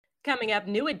Coming up,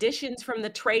 new additions from the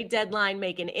trade deadline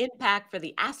make an impact for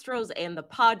the Astros and the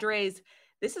Padres.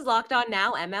 This is Locked On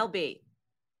Now MLB.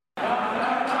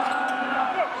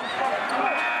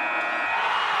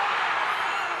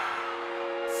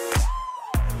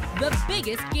 The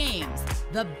biggest games,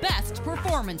 the best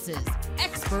performances,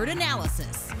 expert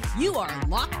analysis. You are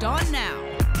Locked On Now.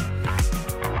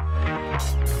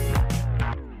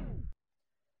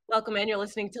 Welcome in. You're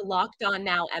listening to Locked On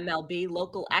Now MLB,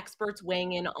 local experts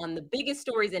weighing in on the biggest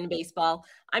stories in baseball.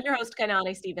 I'm your host,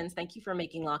 Kainani Stevens. Thank you for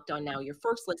making Locked On Now your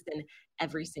first listen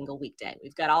every single weekday.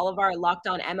 We've got all of our Locked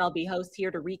On MLB hosts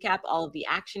here to recap all of the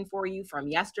action for you from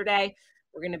yesterday.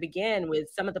 We're going to begin with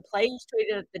some of the players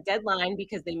traded at the deadline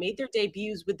because they made their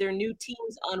debuts with their new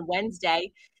teams on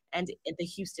Wednesday. And the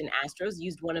Houston Astros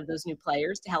used one of those new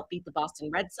players to help beat the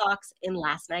Boston Red Sox in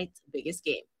last night's biggest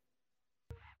game.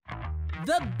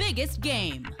 The biggest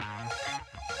game.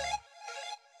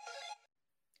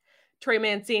 Trey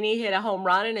Mancini hit a home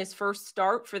run in his first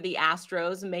start for the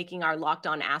Astros, making our Locked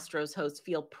On Astros host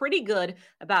feel pretty good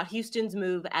about Houston's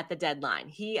move at the deadline.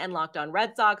 He and Locked On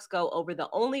Red Sox go over the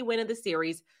only win of the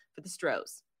series for the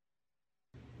Stros.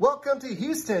 Welcome to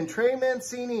Houston, Trey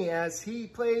Mancini, as he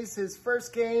plays his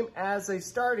first game as a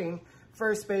starting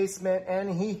first baseman,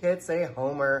 and he hits a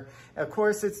homer. Of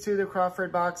course, it's to the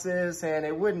Crawford boxes, and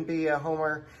it wouldn't be a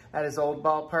homer at his old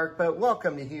ballpark, but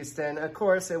welcome to Houston. Of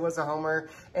course, it was a homer,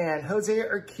 and Jose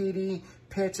Urquidy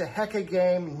pitched a heck of a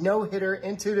game, no-hitter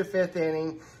into the fifth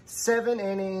inning, 7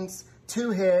 innings,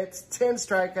 2 hits, 10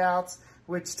 strikeouts,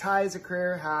 which ties a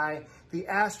career high. The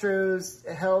Astros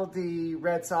held the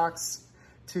Red Sox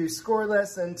to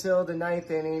scoreless until the 9th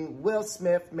inning. Will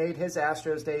Smith made his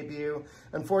Astros debut.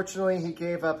 Unfortunately, he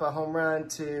gave up a home run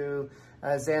to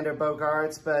Xander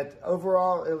Bogaerts, but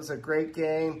overall, it was a great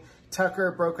game.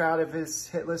 Tucker broke out of his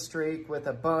hitless streak with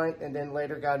a bunt and then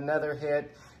later got another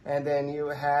hit. And then you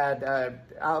had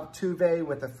Altuve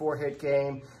with a 4-hit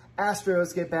game.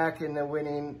 Astros get back in the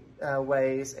winning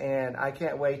ways, and I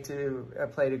can't wait to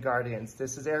play the Guardians.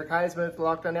 This is Eric Heisman with the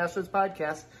Locked On Astros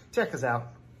podcast. Check us out.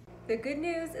 The good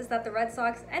news is that the Red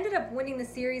Sox ended up winning the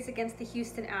series against the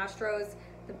Houston Astros.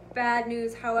 The bad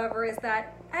news, however, is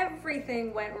that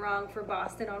everything went wrong for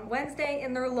Boston on Wednesday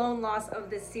in their lone loss of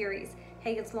this series.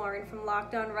 Hey, it's Lauren from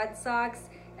Locked On Red Sox,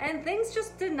 and things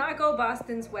just did not go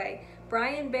Boston's way.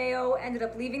 Brayan Bello ended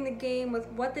up leaving the game with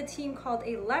what the team called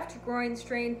a left groin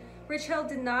strain. Rich Hill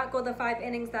did not go the 5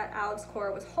 innings that Alex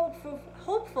Cora was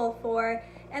hopeful for,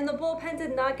 and the bullpen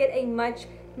did not get a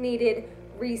much-needed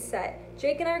reset.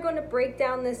 Jake and I are going to break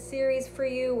down this series for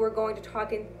you. We're going to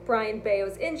talk in Brayan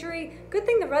Bello's injury. Good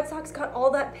thing the Red Sox got all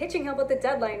that pitching help at the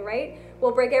deadline, right?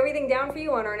 We'll break everything down for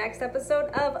you on our next episode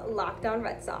of Locked On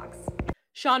Red Sox.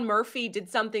 Sean Murphy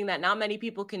did something that not many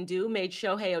people can do, made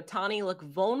Shohei Ohtani look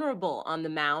vulnerable on the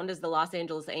mound as the Los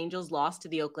Angeles Angels lost to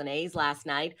the Oakland A's last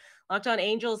night. Locked On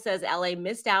Angels says LA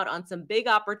missed out on some big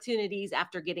opportunities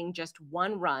after getting just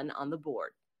 1 run on the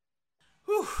board.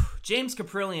 Whew. James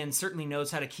Kaprielian certainly knows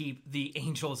how to keep the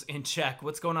Angels in check.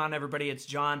 What's going on, everybody? It's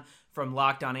John from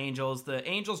Locked On Angels. The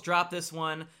Angels dropped this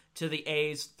one to the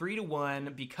A's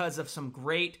 3-1 because of some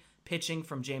great pitching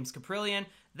from James Kaprielian.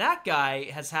 That guy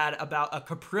has had about a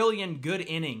Kaprielian good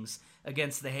innings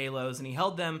against the Halos, and he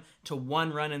held them to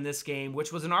 1 run in this game,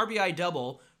 which was an RBI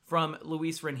double from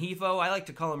Luis Rengifo. I like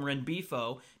to call him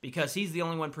Renbifo because he's the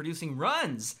only one producing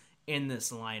runs in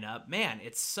this lineup. Man,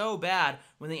 it's so bad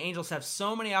when the Angels have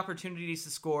so many opportunities to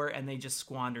score and they just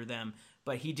squander them.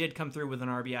 But he did come through with an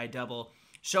RBI double.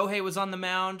 Shohei was on the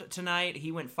mound tonight.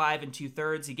 He went 5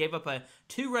 2/3. He gave up a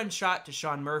 2-run shot to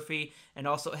Sean Murphy and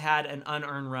also had an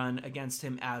unearned run against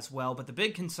him as well. But the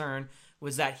big concern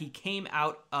was that he came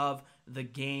out of the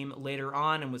game later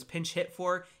on and was pinch hit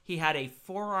for. He had a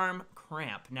forearm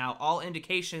cramp. Now, all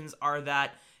indications are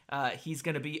that he's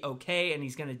going to be okay and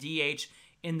he's going to DH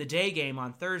in the day game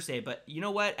on Thursday. But you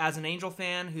know what? As an Angel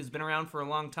fan who's been around for a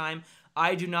long time,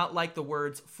 I do not like the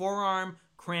words forearm,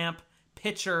 cramp,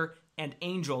 pitcher, and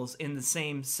Angels in the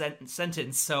same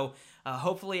sentence. So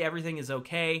hopefully everything is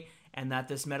okay and that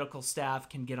this medical staff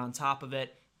can get on top of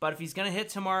it. But if he's going to hit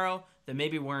tomorrow, then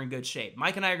maybe we're in good shape.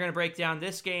 Mike and I are going to break down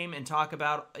this game and talk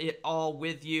about it all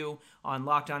with you on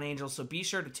Locked On Angels. So be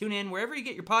sure to tune in wherever you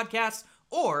get your podcasts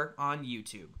or on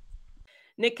YouTube.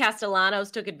 Nick Castellanos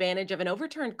took advantage of an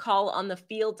overturned call on the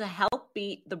field to help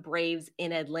beat the Braves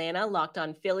in Atlanta. Locked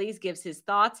On Phillies gives his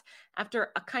thoughts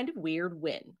after a kind of weird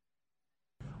win.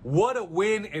 What a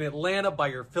win in Atlanta by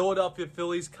your Philadelphia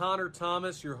Phillies. Connor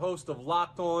Thomas, your host of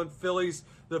Locked On Phillies.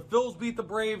 The Phils beat the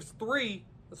Braves 3.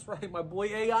 That's right, my boy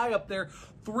AI up there.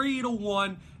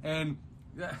 3-1. And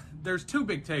there's 2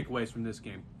 big takeaways from this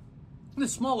game. The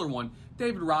smaller one,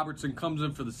 David Robertson, comes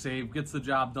in for the save, gets the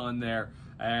job done there.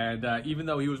 And even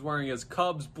though he was wearing his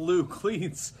Cubs blue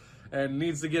cleats and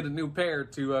needs to get a new pair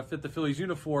to fit the Phillies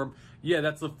uniform, yeah,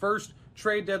 that's the first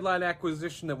trade deadline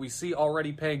acquisition that we see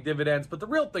already paying dividends. But the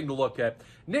real thing to look at,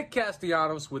 Nick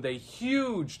Castellanos with a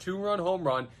huge 2-run home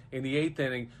run in the 8th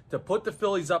inning to put the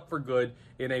Phillies up for good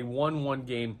in a 1-1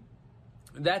 game.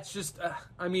 That's just,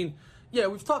 yeah,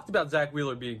 we've talked about Zach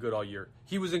Wheeler being good all year.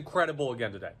 He was incredible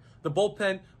again today. The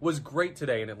bullpen was great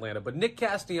today in Atlanta, but Nick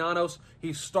Castellanos,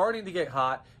 he's starting to get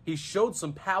hot. He showed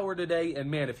some power today, and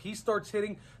man, if he starts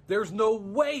hitting, there's no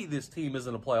way this team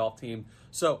isn't a playoff team.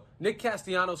 So Nick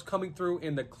Castellanos coming through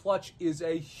in the clutch is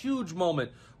a huge moment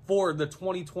for the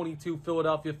 2022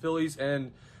 Philadelphia Phillies.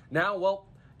 And now, well,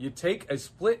 you take a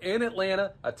split in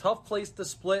Atlanta, a tough place to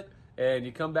split, and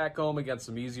you come back home against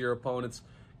some easier opponents.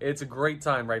 It's a great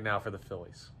time right now for the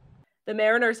Phillies. The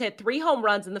Mariners hit 3 home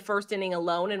runs in the first inning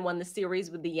alone and won the series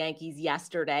with the Yankees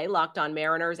yesterday. Locked On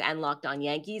Mariners and Locked On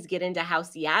Yankees get into how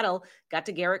Seattle got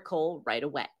to Gerrit Cole right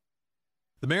away.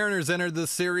 The Mariners entered this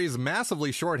series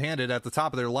massively shorthanded at the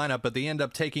top of their lineup, but they end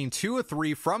up taking 2 of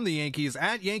 3 from the Yankees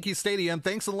at Yankee Stadium,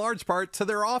 thanks in large part to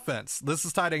their offense. This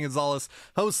is Ty Gonzalez,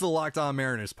 host of the Locked On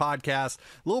Mariners podcast.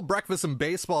 A little breakfast in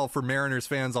baseball for Mariners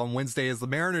fans on Wednesday as the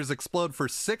Mariners explode for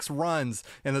 6 runs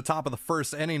in the top of the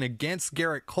first inning against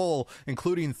Gerrit Cole,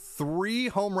 including 3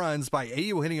 home runs by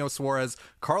Eugenio Suarez,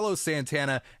 Carlos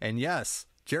Santana, and yes,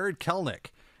 Jared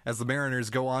Kelenic, as the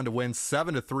Mariners go on to win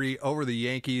 7-3 over the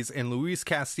Yankees. In Luis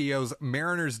Castillo's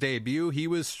Mariners debut, he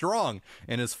was strong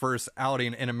in his first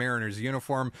outing in a Mariners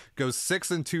uniform, goes 6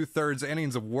 2/3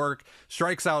 innings of work,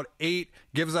 strikes out 8,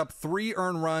 gives up 3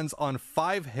 earned runs on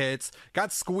 5 hits,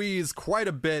 got squeezed quite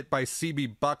a bit by C.B.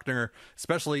 Buckner,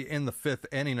 especially in the 5th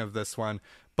inning of this one,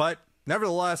 but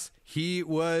nevertheless, he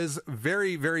was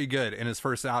very, very good in his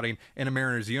first outing in a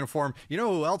Mariners uniform. You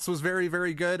know who else was very,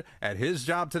 very good at his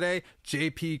job today?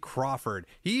 J.P. Crawford.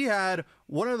 He had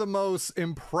one of the most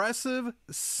impressive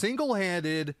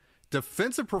single-handed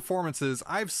defensive performances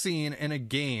I've seen in a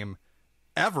game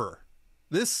ever.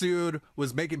 This dude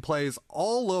was making plays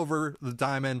all over the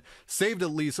diamond, saved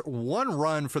at least 1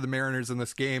 run for the Mariners in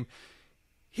this game.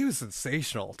 He was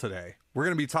sensational today. We're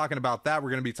going to be talking about that. We're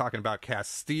going to be talking about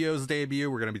Castillo's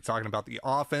debut. We're going to be talking about the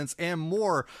offense and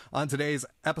more on today's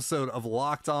episode of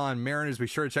Locked On Mariners. Be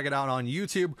sure to check it out on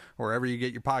YouTube, wherever you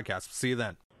get your podcasts. See you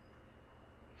then.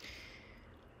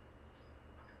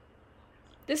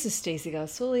 This is Stacey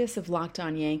Gausulias of Locked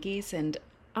On Yankees, and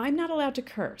I'm not allowed to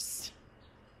curse.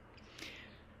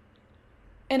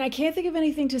 And I can't think of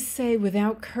anything to say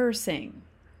without cursing.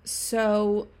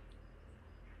 So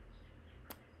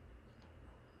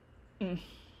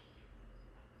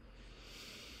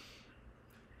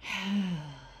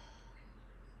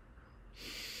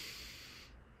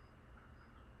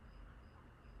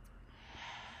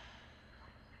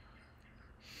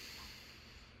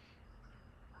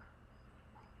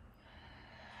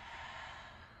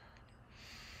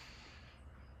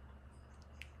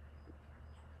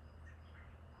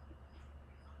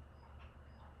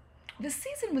the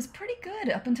season was pretty good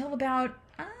up until about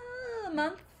a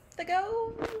month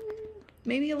ago,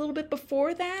 maybe a little bit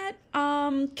before that.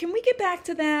 Can we get back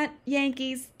to that,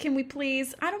 Yankees? Can we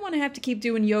please? I don't want to have to keep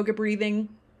doing yoga breathing.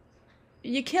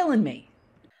 You're killing me.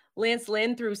 Lance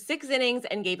Lynn threw 6 innings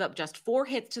and gave up just 4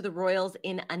 hits to the Royals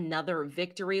in another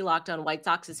victory. Locked On White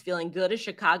Sox is feeling good as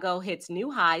Chicago hits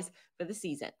new highs for the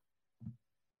season.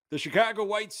 The Chicago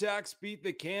White Sox beat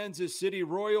the Kansas City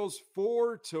Royals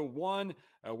 4-1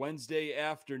 Wednesday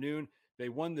afternoon. They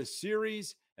won the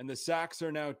series, and the Sox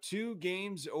are now 2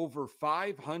 games over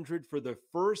 500 for the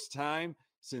first time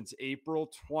since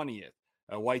April 20th.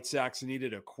 White Sox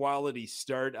needed a quality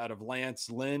start out of Lance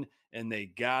Lynn, and they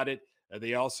got it.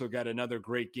 They also got another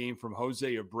great game from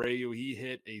Jose Abreu. He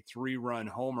hit a 3-run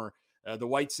homer. The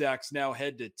White Sox now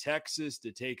head to Texas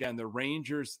to take on the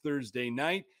Rangers Thursday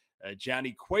night.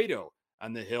 Johnny Cueto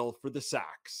on the hill for the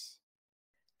Sox.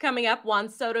 Coming up, Juan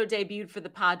Soto debuted for the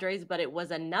Padres, but it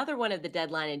was another one of the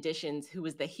deadline additions who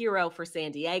was the hero for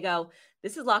San Diego.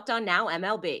 This is Locked On Now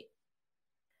MLB.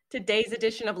 Today's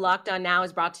edition of Locked On Now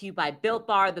is brought to you by Built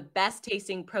Bar, the best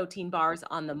tasting protein bars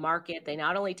on the market. They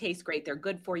not only taste great, they're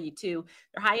good for you too.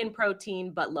 They're high in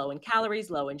protein, but low in calories,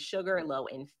 low in sugar, low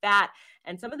in fat.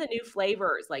 And some of the new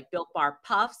flavors like Built Bar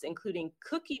Puffs, including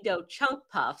cookie dough chunk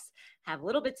puffs, have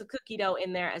little bits of cookie dough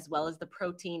in there, as well as the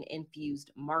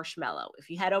protein-infused marshmallow. If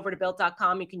you head over to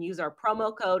Built.com, you can use our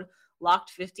promo code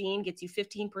LOCKED15, gets you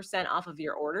 15% off of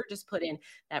your order. Just put in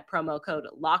that promo code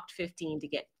LOCKED15 to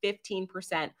get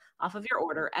 15% off of your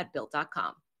order at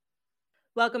Built.com.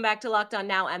 Welcome back to Locked On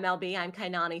Now MLB. I'm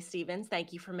Kainani Stevens.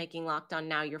 Thank you for making Locked On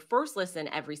Now your first listen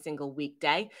every single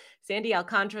weekday. Sandy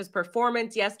Alcantara's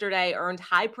performance yesterday earned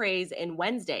high praise in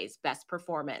Wednesday's Best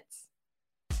Performance.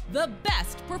 The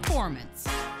best performance.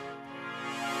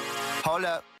 Hold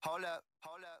up.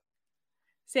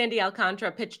 Sandy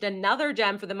Alcantara pitched another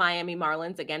gem for the Miami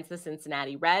Marlins against the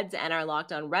Cincinnati Reds, and our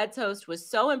Locked On Reds host was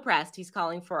so impressed he's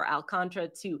calling for Alcantara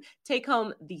to take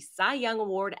home the Cy Young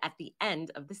Award at the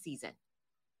end of the season.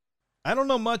 I don't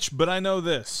know much, but I know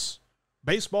this.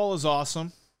 Baseball is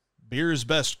awesome, beer is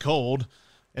best cold,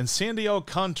 and Sandy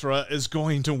Alcantara is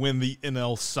going to win the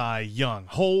NL Cy Young.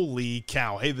 Holy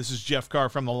cow. Hey, this is Jeff Carr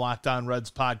from the Locked On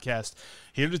Reds podcast,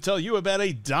 here to tell you about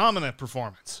a dominant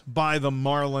performance by the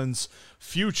Marlins'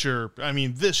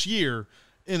 this year,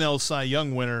 NL Cy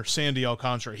Young winner, Sandy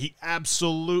Alcantara. He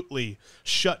absolutely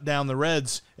shut down the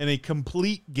Reds in a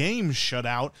complete game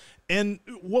shutout. And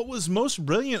what was most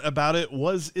brilliant about it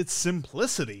was its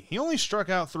simplicity. He only struck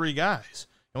out 3 guys.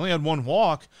 He only had 1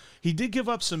 walk. He did give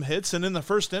up some hits, and in the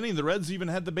first inning, the Reds even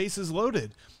had the bases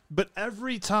loaded. But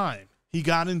every time he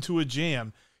got into a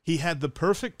jam, he had the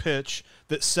perfect pitch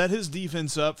that set his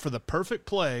defense up for the perfect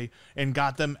play and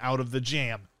got them out of the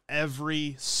jam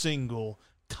every single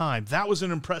time. That was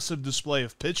an impressive display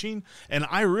of pitching, and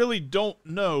I really don't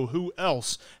know who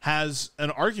else has an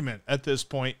argument at this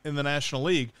point in the National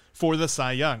League for the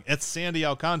Cy Young. It's Sandy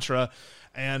Alcantara,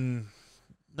 and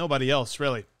nobody else,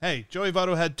 really. Hey, Joey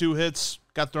Votto had 2 hits,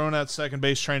 got thrown out second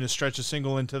base trying to stretch a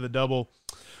single into the double.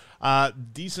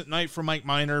 Decent night for Mike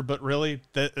Minor, but really,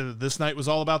 this night was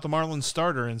all about the Marlins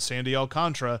starter, and Sandy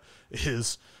Alcantara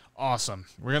is awesome.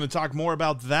 We're going to talk more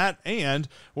about that, and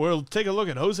we'll take a look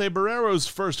at Jose Barrero's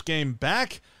first game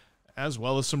back, as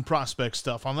well as some prospect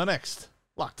stuff on the next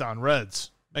Locked On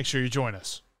Reds. Make sure you join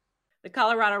us. The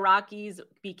Colorado Rockies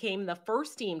became the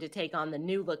first team to take on the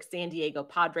new-look San Diego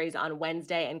Padres on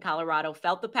Wednesday, and Colorado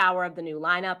felt the power of the new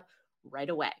lineup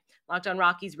right away. Locked On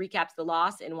Rockies recaps the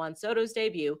loss in Juan Soto's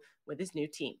debut with his new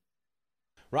team.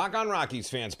 Rock on Rockies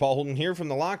fans, Paul Holden here from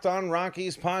the Locked On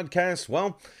Rockies podcast.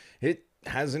 Well, it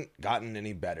hasn't gotten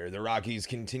any better. The Rockies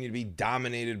continue to be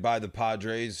dominated by the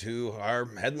Padres, who are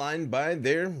headlined by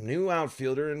their new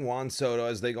outfielder in Juan Soto,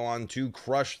 as they go on to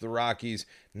crush the Rockies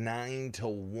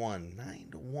 9-1.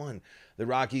 9-1. The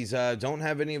Rockies don't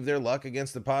have any of their luck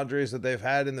against the Padres that they've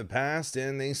had in the past,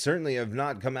 and they certainly have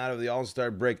not come out of the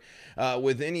All-Star break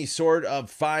with any sort of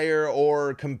fire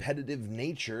or competitive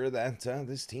nature that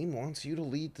this team wants you to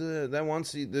lead, that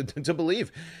wants you to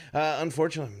believe.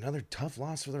 Unfortunately, another tough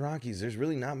loss for the Rockies. There's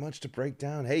really not much to break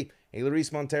down. Hey,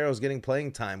 Luis Montero is getting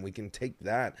playing time. We can take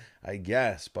that, I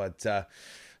guess, but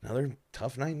another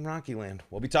tough night in Rocky Land.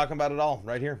 We'll be talking about it all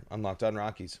right here on Locked On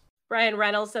Rockies. Brian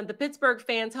Reynolds sent the Pittsburgh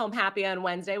fans home happy on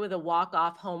Wednesday with a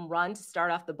walk-off home run to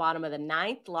start off the bottom of the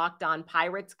 9th. Locked On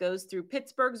Pirates goes through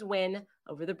Pittsburgh's win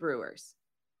over the Brewers.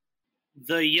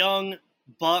 The young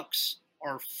Bucks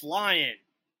are flying.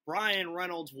 Brian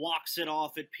Reynolds walks it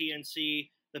off at PNC.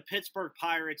 The Pittsburgh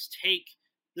Pirates take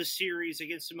the series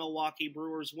against the Milwaukee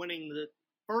Brewers, winning the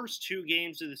first 2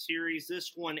 games of the series.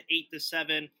 This one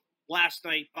 8-7. Last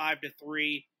night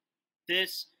 5-3.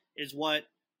 This is what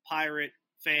Pirate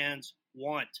fans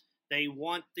want. They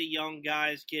want the young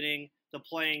guys getting the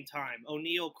playing time.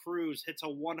 O'Neal Cruz hits a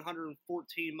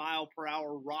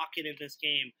 114-mile-per-hour rocket in this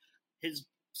game. His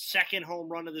second home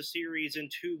run of the series in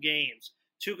 2 games.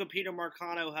 Tucupita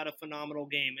Marcano had a phenomenal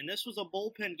game. And this was a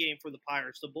bullpen game for the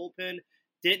Pirates. The bullpen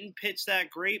didn't pitch that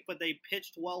great, but they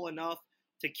pitched well enough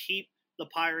to keep the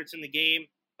Pirates in the game.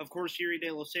 Of course, Yuri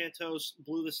De Los Santos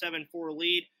blew the 7-4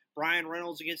 lead. Brian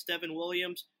Reynolds against Devin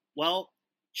Williams. Well,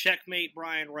 checkmate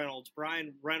Brian Reynolds.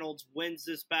 Brian Reynolds wins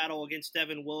this battle against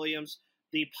Devin Williams.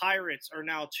 The Pirates are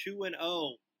now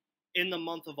 2-0 in the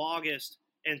month of August,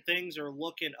 and things are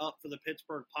looking up for the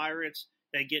Pittsburgh Pirates.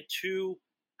 They get 2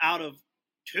 out of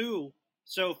 2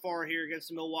 so far here against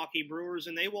the Milwaukee Brewers,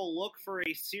 and they will look for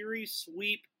a series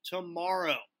sweep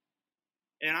tomorrow.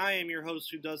 And I am your host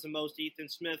who does the most, Ethan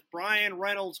Smith. Brian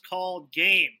Reynolds called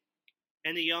game,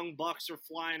 and the young Bucks are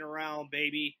flying around,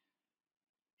 baby.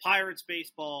 Pirates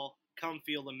baseball, come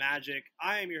feel the magic.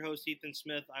 I am your host, Ethan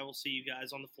Smith. I will see you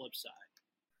guys on the flip side.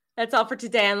 That's all for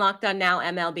today on Locked On Now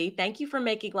MLB. Thank you for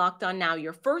making Locked On Now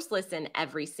your first listen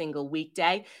every single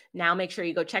weekday. Now make sure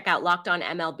you go check out Locked On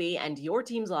MLB and your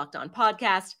team's Locked On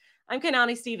podcast. I'm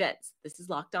Kainani Stevens. This is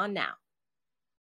Locked On Now.